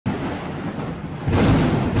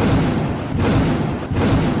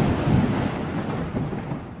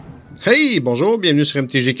Hey, bonjour, bienvenue sur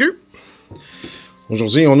MTGQ.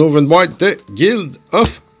 Aujourd'hui, on ouvre une boîte de Guild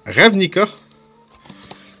of Ravnica.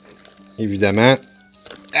 Évidemment,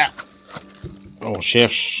 on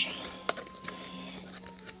cherche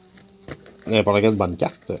n'importe quelle bonne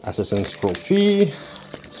carte. Assassin's Trophy.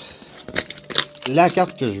 La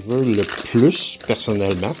carte que je veux le plus,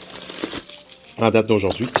 personnellement, en date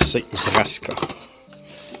d'aujourd'hui, c'est Vraska.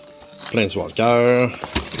 Planeswalker.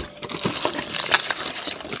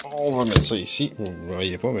 On va mettre ça ici. Vous ne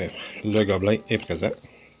voyez pas, mais le gobelin est présent.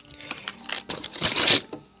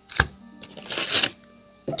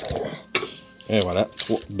 Et voilà,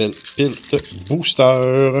 3 belles piles de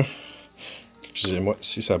booster. Excusez-moi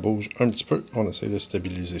si ça bouge un petit peu. On essaie de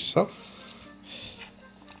stabiliser ça.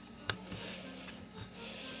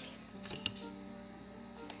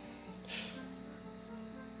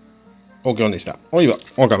 Ok, on est stable. On y va.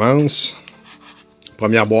 On commence.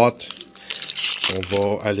 Première boîte.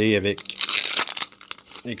 On va aller avec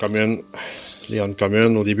les communes, les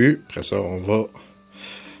uncommunes au début. Après ça, on va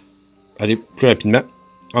aller plus rapidement.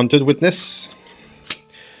 Haunted Witness,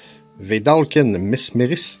 Vedalken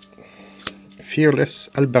Mesmerist,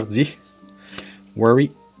 Fearless Albardier,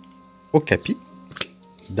 Worry Okapi,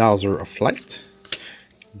 Dowser of Light,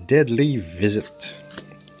 Deadly Visit,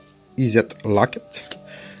 Izet Locket,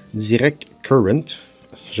 Direct Current,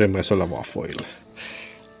 j'aimerais ça l'avoir foil,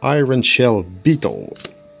 Iron Shell Beetle,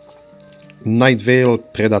 Nightveil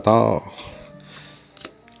Predator,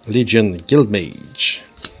 Legion Guildmage,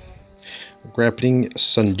 Grappling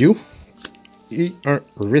Sundew et un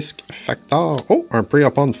Risk Factor. Oh, un Prey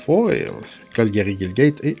Upon Foil, Golgari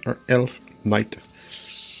Guildgate et un Elf Knight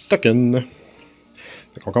Token.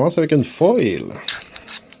 On commence avec une foil.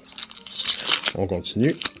 On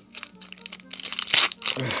continue.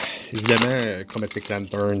 Évidemment, Chromatic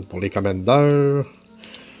Lantern pour les commandeurs.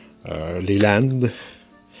 Les lands.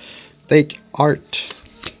 Take Art.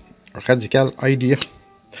 Radical Idea.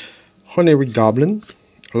 Honery Goblin.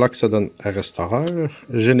 Loxodon Restaureur.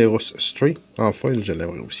 Generous Stray. En foil, je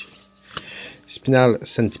l'aimerais aussi. Spinal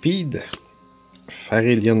Centipede.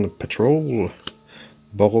 Pharalian Patrol.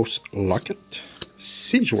 Boros Locket.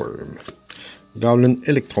 Siegeworm. Goblin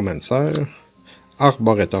Electromancer.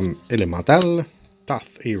 Arboretum Elemental.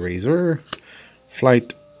 Toth Eraser.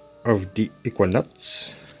 Flight of the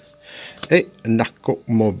Equinox. Et Narco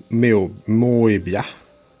Moebia.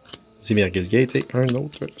 Zimir Guildgate et un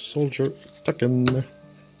autre Soldier Token.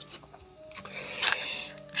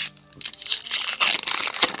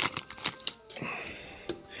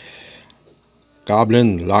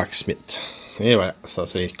 Goblin Locksmith. Et voilà, ça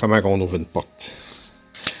c'est comment on ouvre une porte.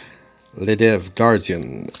 Ledev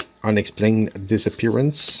Guardian. Unexplained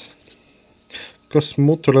Disappearance.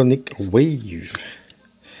 Cosmotronic Wave.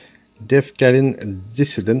 Devkalin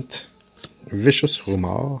Dissident. Vicious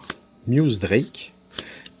Rumor. Muse Drake.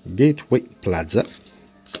 Gateway Plaza.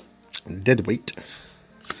 Deadweight.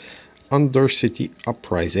 Undercity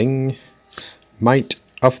Uprising. Might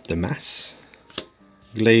of the Mass.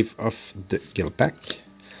 Glaive of the Guildpack.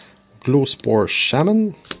 Glowspore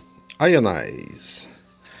Shaman. Ionize.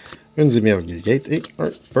 Une Zimir Guildgate et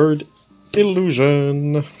un Bird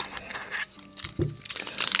Illusion.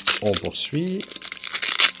 On poursuit.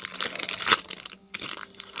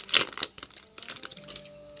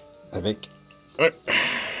 Avec un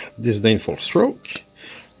Disdainful Stroke.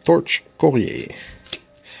 Torch Courrier.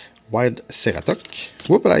 Wild Ceratok.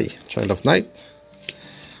 Whoopalay. Child of Night.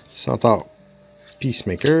 Centaur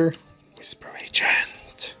Peacemaker. Whisper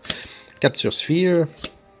Agent. Capture Sphere.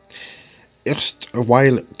 Erst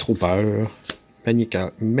Wild Trooper.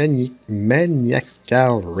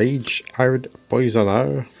 Maniacal Rage Hard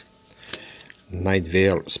Poisoner.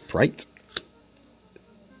 Nightveil Sprite.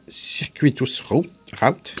 Circuitus Route.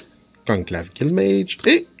 Conclave Guildmage.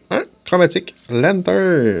 Et un Chromatic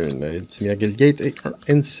Lantern. Timia Guildgate et un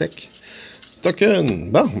Insect Token.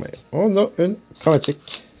 Bon, mais on a une Chromatic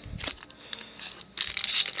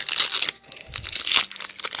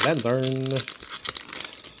Lantern.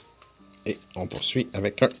 Et on poursuit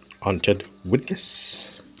avec un Haunted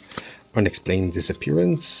Witness. Unexplained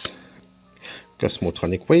Disappearance.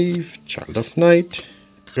 Cosmotronic Wave. Child of Night.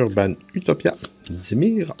 Urban Utopia.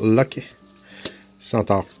 Dimir Locket.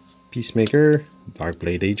 Centaur Peacemaker.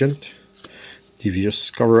 Darkblade Agent. Devious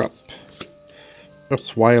Cover-Up.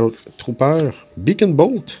 Earthwild Trooper. Beacon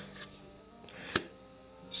Bolt.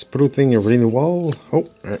 Sprouting Renewal. Oh,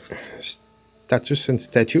 Status and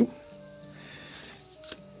Statue.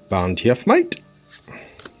 Bounty of Might.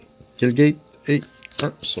 Guildgate et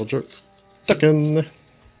un Soldier Token.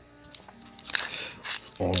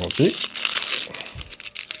 On continue.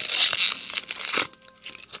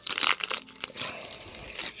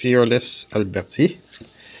 Fearless Alberti.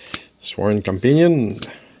 Sworn Companion.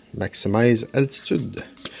 Maximize Altitude.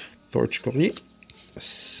 Torch Courrier.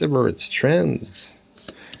 Severed Strands.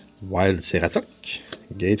 Wild Ceratok.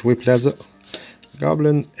 Gateway Plaza.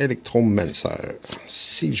 Goblin Electromancer.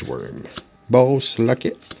 Siege Worm. Boros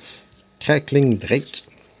Locket. Crackling Drake.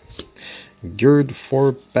 Gird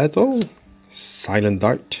for Battle. Silent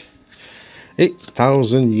Dart. Et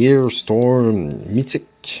Thousand Year Storm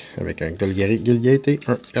mythique avec un Golgari Gilgate et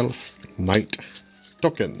un Elf Knight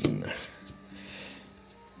Token.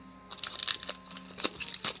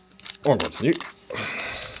 On continue.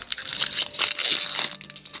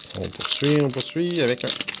 On poursuit avec un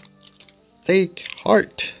Take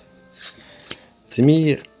Heart.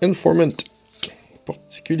 Timir Informant.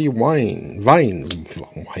 Particularly Vine.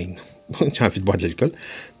 J'ai envie de boire de l'alcool.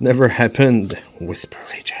 Never Happened. Whisper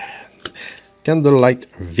Agent. Candlelight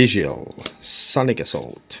Vigil. Sonic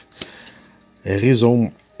Assault.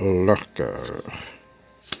 Rhizome Lurker.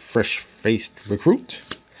 Fresh-Faced Recruit.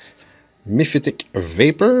 Mephitic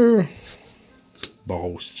Vapor.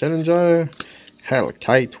 Boros Challenger.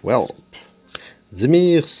 Hellkite Whelp.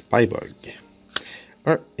 Dimir Spybug.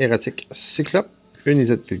 Un Erratic Cyclope. Un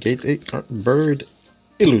Izzet Gilgate et un Bird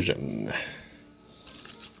Illusion.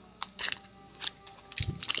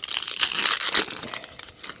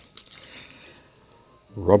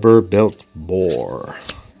 Rubber Belt Boar.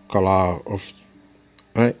 Collar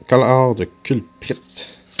de Culprit.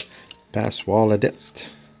 Passwall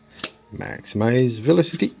Adept. Maximize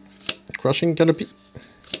Velocity. Crushing Canopy.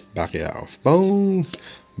 Barrier of Bone.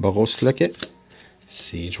 Boros Locket.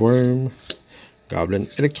 Siege Worm. Goblin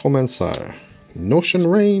Electromancer. Notion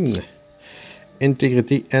Rain.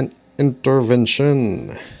 Integrity and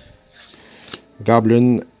Intervention.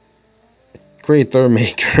 Goblin Crater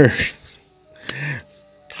Maker.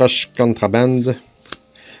 Crush Contraband.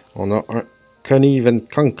 On a un Connive and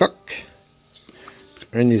Concoct.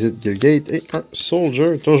 Un Izzet Gilgate et un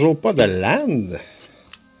Soldier. Toujours pas de land.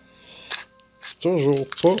 Toujours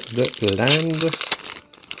pas de land.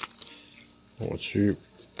 On tue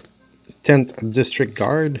 10th District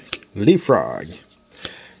Guard. Leapfrog.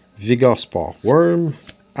 Vigor Spore Worm.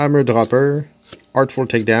 Hammer Dropper. Artful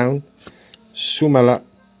Takedown. Sumala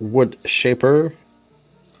Wood Shaper.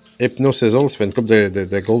 Hypno-Sizzle, ça fait une coupe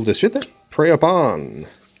de gold de suite. Hein? Prey Upon.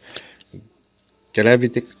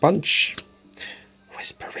 Gravitic Punch.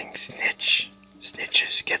 Whispering Snitch.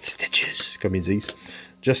 Snitches get stitches, comme ils disent.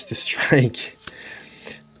 Justice Strike.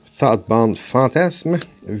 Thoughtbound Phantasme.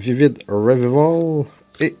 Vivid Revival.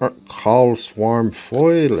 Et un Call Swarm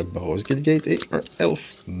Foil. Boros Gilgate et un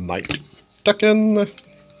Elf Knight Token.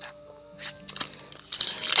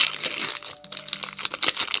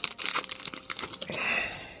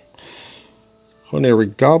 Ordinary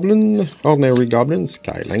Goblin,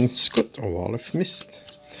 Skyline Scout, Wall of Mist,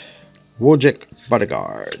 Wojek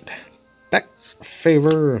Bodyguard, Back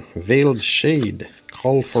Favor, Veiled Shade,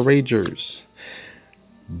 Call for Ragers,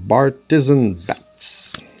 Bartisan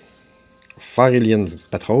Bats, Farillian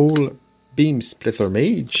Patrol, Beam Splitter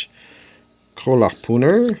Mage, Croll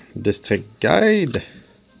Harpooner, District Guide,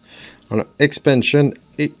 on a Expansion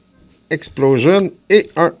et Explosion, et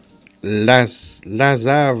un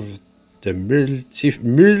Lazav de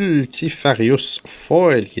Multifarius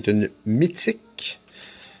Foil, qui est une mythique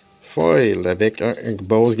foil avec un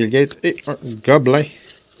Boros Gilgate et un Gobelin.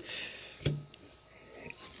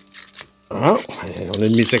 Ah, on a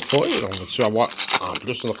une mythique foil. On va-tu avoir en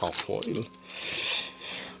plus une rare foil?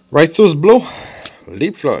 Righteous Blow,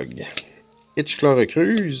 Leapfrog, Itchclaw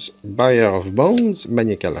Recruse, Barrier of Bones,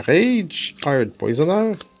 Maniacal Rage, Hired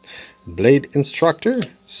Poisoner, Blade Instructor,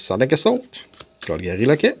 Sonic Assault, Golgari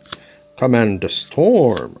Locket, Command the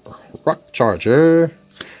Storm, Rock Charger,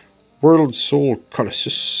 World Soul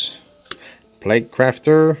Colossus, Plague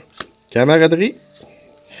Crafter, Camaraderie,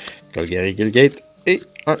 Golgari Gilgate et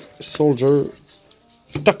un Soldier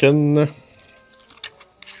Token.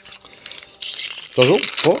 Toujours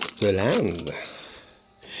pas de land.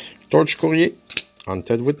 Torch Courrier,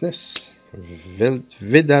 Haunted Witness,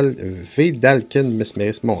 Vedalken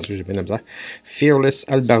Mesmerisme, mon dieu, j'ai bien la misère. Fearless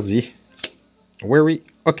Albardier, Wary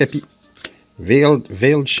Okapi,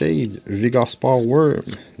 Veiled Shade, Vigor Spore Worm,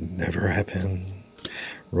 Never Happened,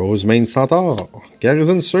 Rosemane Centaur,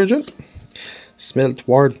 Garrison Surgeon,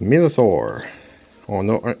 Smeltward Minotaur. On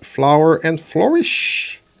a un Flower and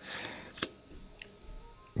Flourish,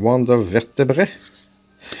 Wanda Vertebrae,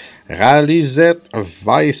 Ralizette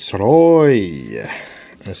Viceroy,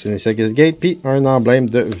 un Sinistère Gate, puis un emblème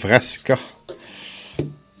de Vraska.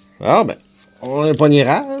 Ah ben, on a pogné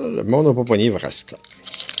Ral, mais on n'a pas pogné Vraska.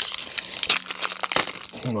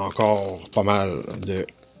 On a encore pas mal de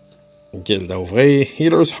Guild of Ravnica,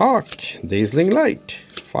 Healer's Hawk, Dazzling Light,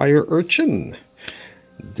 Fire Urchin,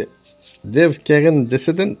 Dev Karen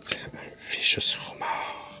Dissident, Vicious Rumor.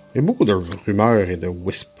 Il y a beaucoup de rumeurs et de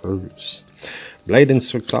whispers. Blade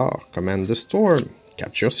Instructor, Command the Storm,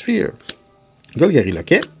 Capture Sphere, Golgari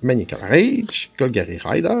Locket, Maniacal Rage, Golgari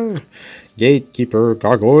Rider, Gatekeeper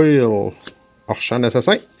Gargoyle, Orchan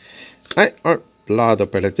Assassin, un Blood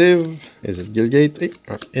Operative, Exit Guildgate et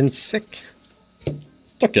un Insect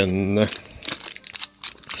Token.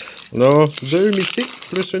 On a 2 mythiques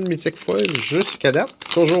plus une mythique foil jusqu'à date.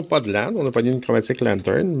 Toujours pas de land. On n'a pas une chromatique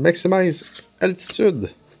lantern. Maximize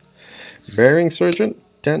altitude. Bearing Surgeon.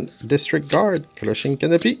 10 District Guard. Crushing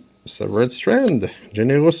Canopy. Severed Strand.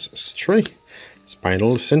 Generous Stray.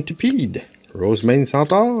 Spinal Centipede. Rosemane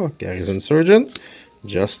Centaur. Garrison Surgeon.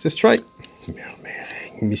 Justice Strike.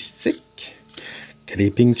 Murmuring Mystique.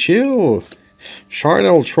 Creeping Chill.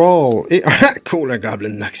 Charnel Troll et cool, un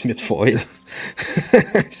Goblin Locksmith Foil.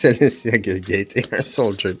 Celui-ci à Guildgate et un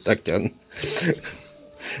Soldier Token.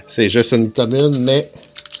 C'est juste une commune, mais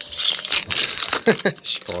je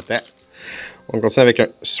suis content. On continue avec un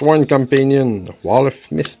Sworn Companion, Wall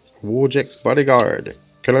of Mist, Wojek Bodyguard,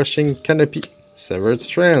 Crushing Canopy, Severed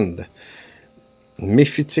Strand,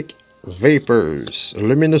 Mephitic Vapors,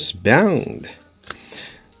 Luminous Bound,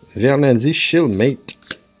 Vernadi Shieldmate,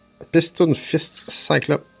 Piston Fist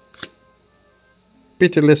Cyclope,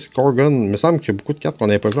 Pitiless Gorgon. Il me semble qu'il y a beaucoup de cartes qu'on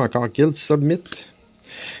n'avait pas vues encore. Guild Submit,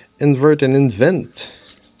 Invert and Invent,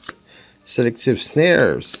 Selective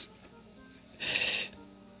Snares,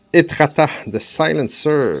 Etrata de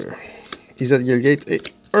Silencer, Izzet Guildgate et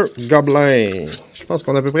un Gobelin. Je pense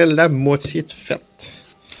qu'on a à peu près la moitié de fait.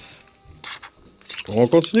 On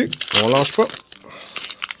continue, on lâche pas.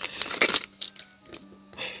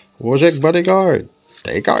 Wojek Bodyguard,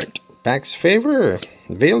 Take Art, Pax Favor,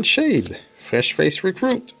 Veiled Shade, Fresh Face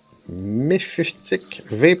Recruit, Mephitic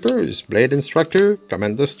Vapors, Blade Instructor,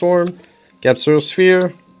 Command the Storm, Capture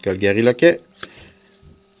Sphere, Golgari Locket,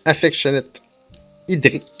 Affectionate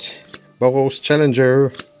Hydric, Boros Challenger,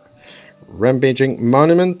 Rampaging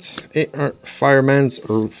Monument et un Firemind's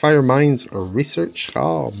Research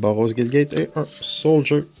rare, Boros Guildgate et un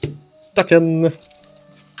Soldier Token.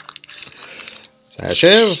 Ça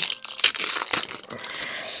achève.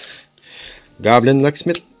 Goblin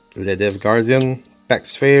Locksmith, Ledev Guardian,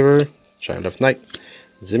 Pax Favor, Child of Night,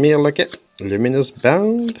 Zimir Locket, Luminous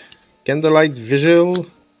Bound, Candlelight Vigil,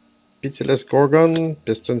 Pitiless Gorgon,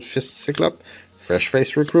 Piston Fist Cyclope, Fresh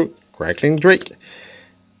Face Recruit, Crackling Drake,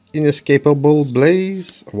 Inescapable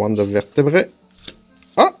Blaze, Wand of Vertebrae,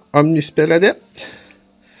 Omnispell Adept,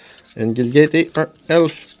 une Guildgate et un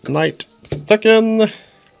Elf Knight Token.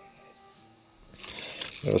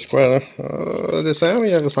 Il reste quoi là? Décembre,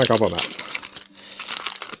 il reste encore pas mal.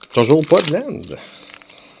 Toujours pas de land.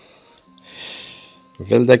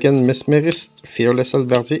 Veldaken Mesmerist, Fearless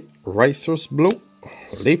Alverdier, Righteous Blow,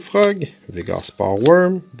 Leapfrog, Vigor Spore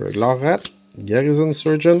Worm, Burglar Rat, Garrison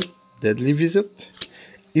Surgeon, Deadly Visit,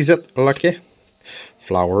 Izzet Locket,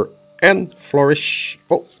 Flower and Flourish.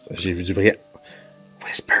 Oh, j'ai vu du brillant.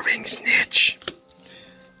 Whispering Snitch.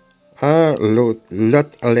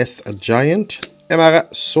 Lotleth Giant, Emara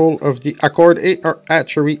Soul of the Accord et un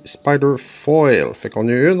Hatchery Spider Foil. Fait qu'on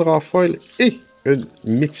a une rare foil et une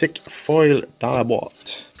mythique foil dans la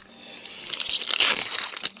boîte.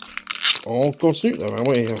 On continue.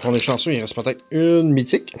 Moi, on est chanceux, il reste peut-être une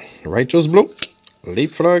mythique. Righteous Blow,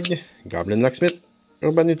 Leapfrog, Goblin Locksmith,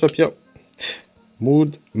 Urban Utopia,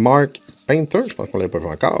 Mood Mark Painter, je pense qu'on ne l'a pas vu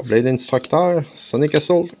encore, Blade Instructor, Sonic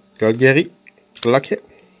Assault, Golgari, Locket,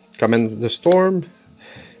 Command the Storm,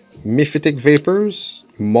 Mephitic Vapors,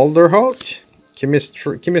 Molderhawk,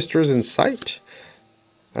 Chemister's Insight,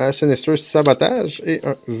 Sinister's Sabotage et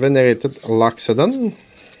un Venerated Loxodon.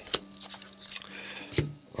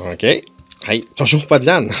 Ok. Hey, toujours pas de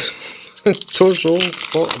land. Toujours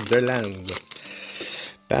pas de land.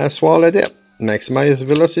 Passoire Adept, Maximize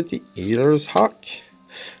Velocity, Healer's Hawk,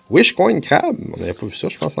 Wishcoin Crab, on n'avait pas vu ça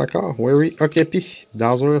je pense encore, Wary Okapi,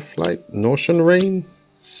 Dazzler Flight, Notion Rain,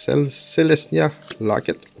 Celestia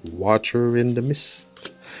Locket, Watcher in the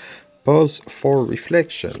Mist, Pause for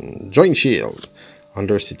Reflection, Joint Shield,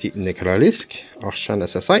 Undercity Necrolisk, Orchan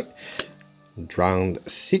Assassin, Drowned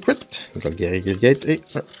Secret, Golgari Guildgate et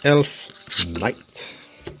un Elf Knight.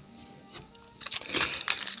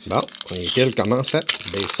 Bon, les kills commencent à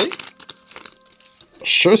baisser.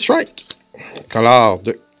 Sure Strike, Color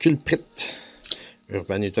de Culprit,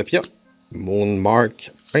 Urban Utopia, Moonmark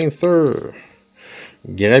Panther,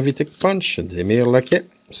 Gravitic Punch, Demir Locket,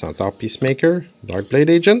 Centaur Peacemaker, Darkblade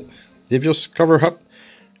Agent, Devious Cover Up,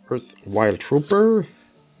 Earth Wild Trooper,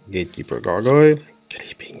 Gatekeeper Gargoyle,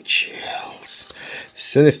 Creeping Chills,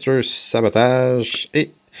 Sinister Sabotage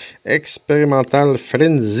et Experimental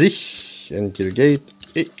Frenzy, un Guildgate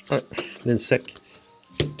et un Insect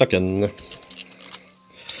Token.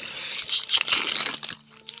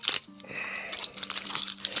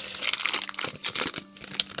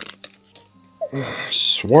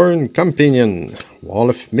 Sworn Companion, Wall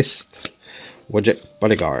of Mist, Wojek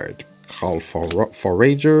Bodyguard, Call for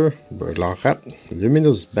Rager, Burglar Rat,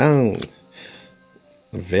 Luminous Bound,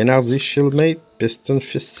 Venardi Shieldmate, Piston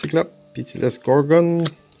Fist Cyclop, Pitiless Gorgon,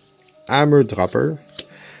 Hammer Dropper,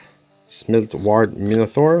 Smilt Ward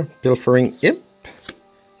Minotaur, Pilfering Imp,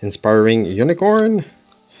 Inspiring Unicorn,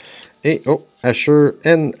 et Asher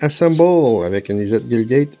and Assemble avec une Izette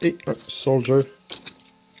Guildgate et un Soldier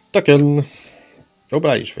Token. Oh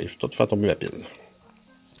ben, je vais tout faire tomber ma pile.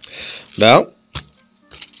 Bon.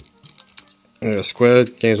 Il reste quoi?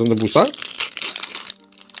 15 de booster?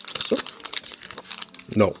 Ça?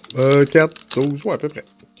 Non. 4, 12, ouais, à peu près.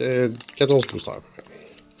 14 boosters.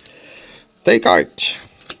 Take Art.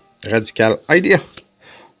 Radical Idea.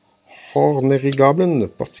 Hornery Goblin.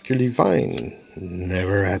 Particularly Vine.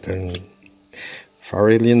 Never Happened. Far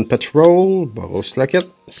Alien Patrol. Boros Lacket.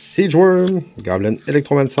 Siege Worm. Goblin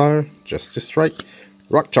Electromancer. Justice Strike.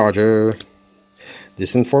 Rock Charger.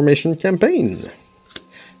 Disinformation Campaign.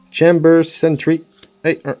 Chamber Sentry.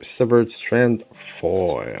 Et un Severed Strand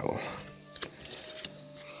Foil.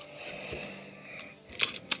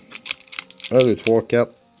 1, 2, 3,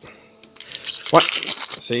 4. Ouais,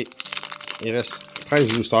 c'est. Il reste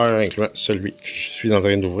 13 boosters, incluant celui que je suis en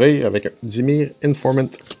train d'ouvrir avec un Dimir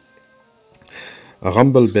Informant.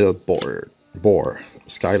 Rumblebill Boar.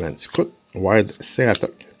 Skyland Scout. Wild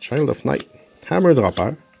Ceratok. Child of Night. Hammer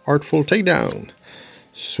Dropper. Artful Takedown.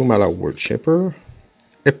 Sumala Wordshaper.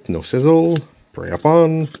 Hypnosizzle. Prey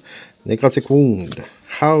Upon. Necrotic Wound.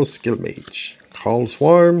 House Guildmage. Call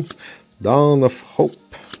Swarm. Dawn of Hope.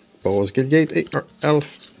 Boros Guildgate et un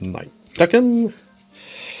Elf Knight Token.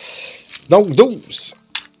 Donc 12.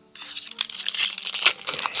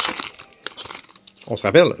 On se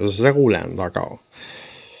rappelle, 0 land encore.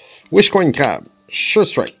 Wishcoin Crab. Sure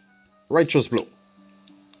Strike. Righteous Blow.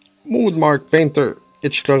 Moodmark Painter.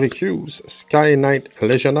 Itchcloricuse. Sky Knight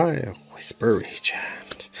Legionnaire. Whisper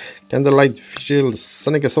Agent. Candlelight Vigil.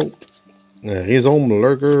 Sonic Assault. Rhizome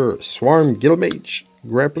Lurker. Swarm Guildmage.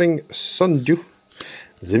 Grappling Sundew.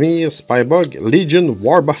 Dimir Spybug. Legion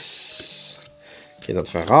Warboss. Qui est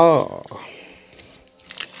notre rare.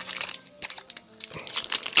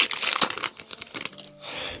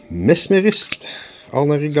 Mesmerist.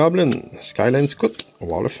 Ornery Goblin. Skyline Scout.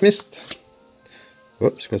 Wall of Mist.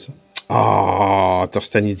 Oups, c'est quoi ça? Ah,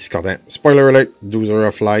 Torstani Discordant. Spoiler alert, 12 Heures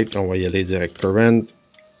of Light. On va y aller direct current.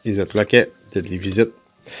 Izette Locket. Deadly Visit.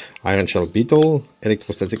 Iron Shell Beetle.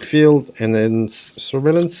 Electrostatic Field. Enhance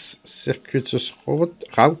Surveillance. Circuitous Route.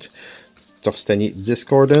 Torstani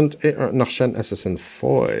Discordant. Et un Norshan Assassin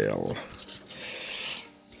Foil.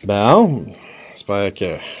 Bon. J'espère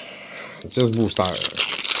que 10 boosters.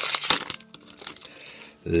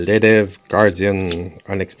 Ledev Guardian.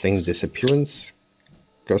 Unexplained Disappearance.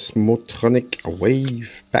 Cosmotronic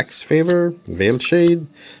Wave, Pax Favor, Veiled Shade,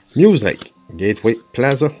 Muse Lake, Gateway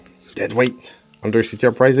Plaza, Deadweight, Undercity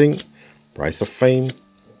Uprising, Price of Fame,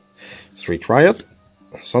 Street Riot,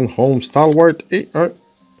 Sun Home Stalwart et un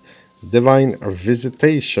Divine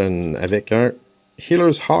Visitation avec un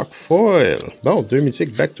Healer's Hawk Foil. Bon, 2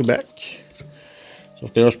 mythiques back-to-back.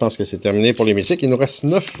 Sauf que là, je pense que c'est terminé pour les mythiques. Il nous reste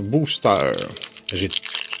 9 boosters.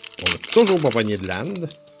 On n'a toujours pas pogné de land.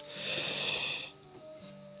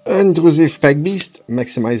 Intrusive Pack Beast,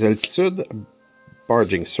 Maximize Altitude,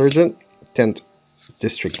 Barging Surgeon, Tent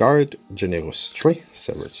District Guard, Generous Stray,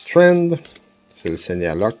 Severed Strand,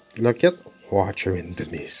 Celestia Locket, Watcher in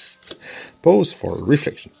the Mist, Pose for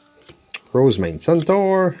Reflection, Rosemane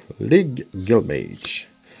Centaur, League Guildmage,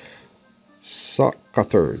 Saw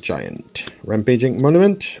Cutter Giant, Rampaging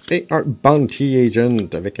Monument, et un Bounty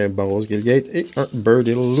Agent avec un Boros Guildgate et un Bird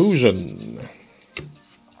Illusion.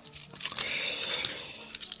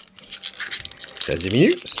 Ça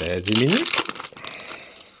diminue, ça diminue.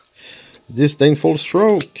 Disdainful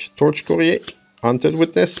Stroke, Torch Courrier, Haunted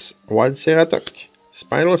Witness, Wild Ceratok,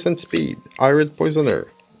 Spinal Speed, Irid Poisoner,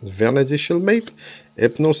 Venez Shieldmate,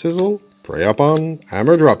 Hypnosizzle, Prey Upon,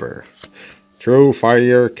 Hammer Dropper, True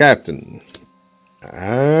Fire Captain,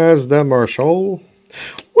 Asda Marshall,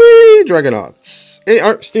 oui, Dragonauts, et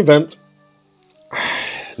un Steam Vent.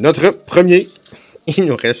 Notre premier. Il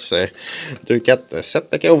nous reste 2, 4, 7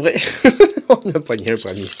 paquets à ouvrir. On a pogné un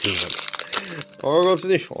premier Steam Vent. On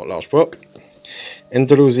continue, on lâche pas.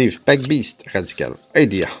 Intrusive Pack Beast, Radical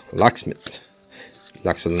Idea, Locksmith,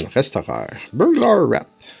 l'accident reste rare. Burglar Rat.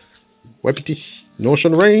 Wapiti.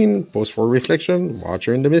 Notion Rain. Pose for Reflection.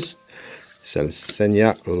 Watcher in the Mist.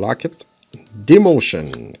 Celsenia Locket.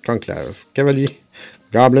 Demotion. Conclave Cavalier.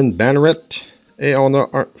 Goblin Banneret. Et on a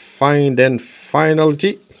un Find and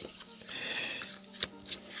Finality.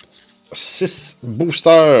 6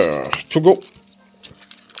 boosters. To go.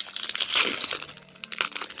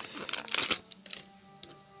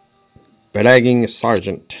 Belagging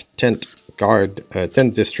Sergeant.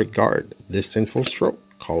 10th District Guard. Disdainful Stroke.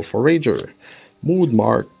 Call for Rager. Mood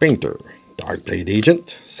Mark Painter. Dark Blade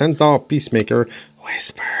Agent. Centaur Peacemaker.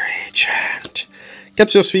 Whisper Agent.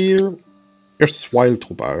 Capture Sphere. Erstwhile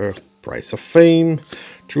Trooper. Price of Fame.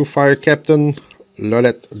 True Fire Captain.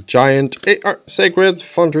 Lolette Giant. Et un Sacred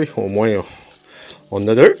Foundry. Au moins, on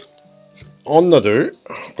a deux. On a deux.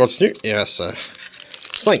 On continue. Il reste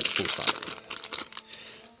 5 boosters.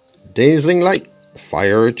 Dazzling Light.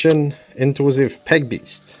 Fire Urchin. Intrusive Peg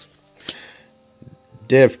Beast.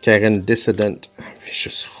 Dev Karen Dissident.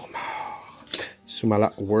 Vicious Rumor.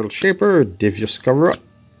 Sumala World Shaper. Devious Cover-Up.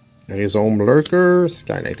 Rhizome Lurker.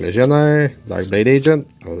 Skylight Legionnaire. Darkblade Agent.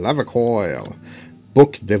 Lava Coil.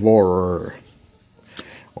 Book Devourer.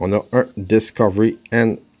 On a un Discovery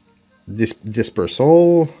and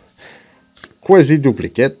Dispersal. Quasi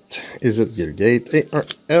Duplicate. Is it Guildgate? Et un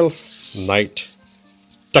Elf Knight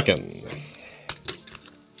Token.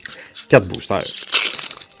 4 boosters.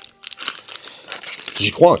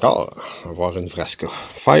 J'y crois encore. Avoir une Vraska.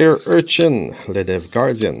 Fire Urchin. Ledev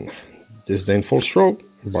Guardian. Disdainful Stroke.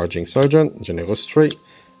 Barging Sergeant. Generous Stray.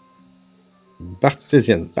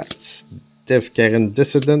 Bartesian Bats. Dev Karen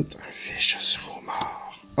Dissident. Vicious Rumor.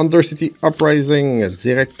 Undercity Uprising.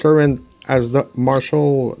 Direct Current. Asda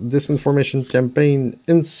Marshall. Disinformation Campaign.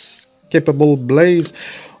 Inescapable Blaze.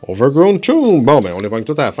 Overgrown Tomb. Bon, ben, on les pogne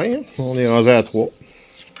tout à la fin. Hein? On est rendu à 3.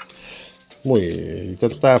 Oui, il était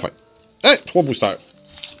tout à la fin. Hey, 3 boosters.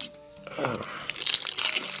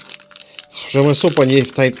 J'aimerais ça pogner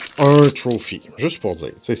peut-être un trophy. Juste pour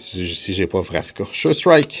dire. Tu sais, si j'ai pas Vraska. Sure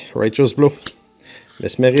Strike. Righteous Blow.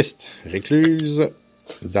 Mesmerist. Recluse.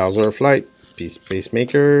 Dazzler Flight.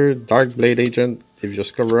 Pacemaker. Dark Blade Agent.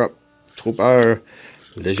 Devious Cover-Up. Trooper.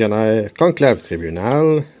 Légionnaire. Conclave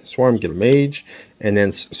Tribunal. Swarm Guildmage.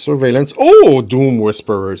 Enhance Surveillance. Oh! Doom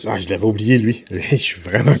Whisperers. Ah, je l'avais oublié, lui. Je suis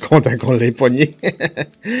vraiment content qu'on l'ait pogné.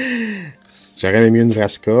 J'aurais mieux une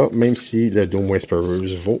Vraska, même si le Doom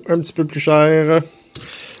Whisperers vaut un petit peu plus cher.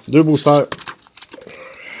 2 boosters.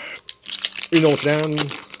 Une autre lane.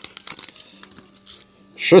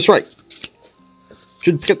 Sure Strike.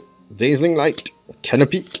 Culprit. Dazzling Light.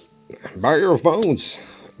 Canopy. Barrier of Bones.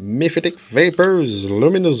 Mephitic Vapors.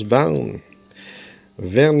 Luminous Bound.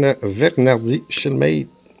 Vernardi. Shieldmate.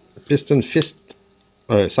 Piston Fist.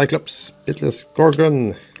 Cyclops. Pitless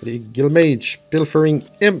Gorgon. Les Guildmage. Pilfering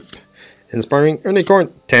Imp. Inspiring Unicorn.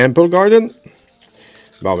 Temple Garden.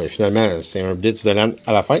 Bon, ben finalement, c'est un blitz de LAN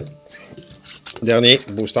à la fin. Dernier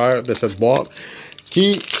booster de cette boîte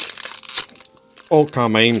qui ont quand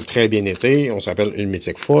même très bien été. On s'appelle une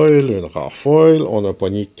mythique foil, une rare foil. On a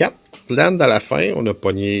pogné 4 LAN à la fin. On a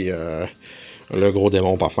pogné le gros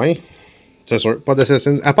démon pas fin. C'est sûr, pas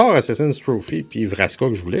d'Assassin's. À part Assassin's Trophy puis Vraska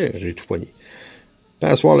que je voulais, j'ai tout pogné.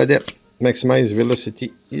 Passoire l'Adept. Maximize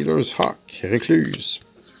Velocity. Healer's Hawk. Recluse.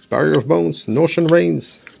 Barrier of Bones, Notion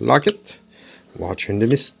Reigns, Locket, Watcher in the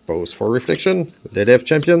Mist, Pose for Reflection, Ledev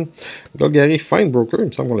Champion, Golgari Find Broker, il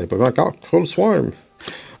me semble qu'on ne l'a pas vu encore, Cruel Swarm,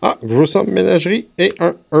 Gruesome Ménagerie et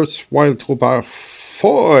un Earthwild Trooper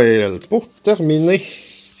Foil pour terminer.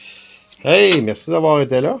 Hey, merci d'avoir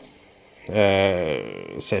été là.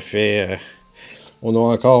 Ça fait... on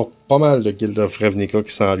a encore pas mal de Guild of Ravnica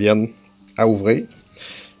qui s'en viennent à ouvrir.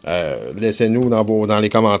 Laissez-nous dans les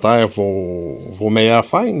commentaires vos meilleures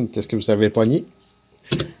finds. Qu'est-ce que vous avez pogné?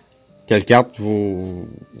 Quelle carte vous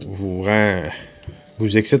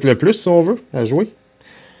excite le plus, si on veut, à jouer?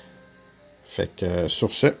 Fait que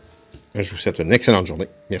sur ce, je vous souhaite une excellente journée.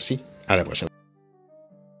 Merci. À la prochaine.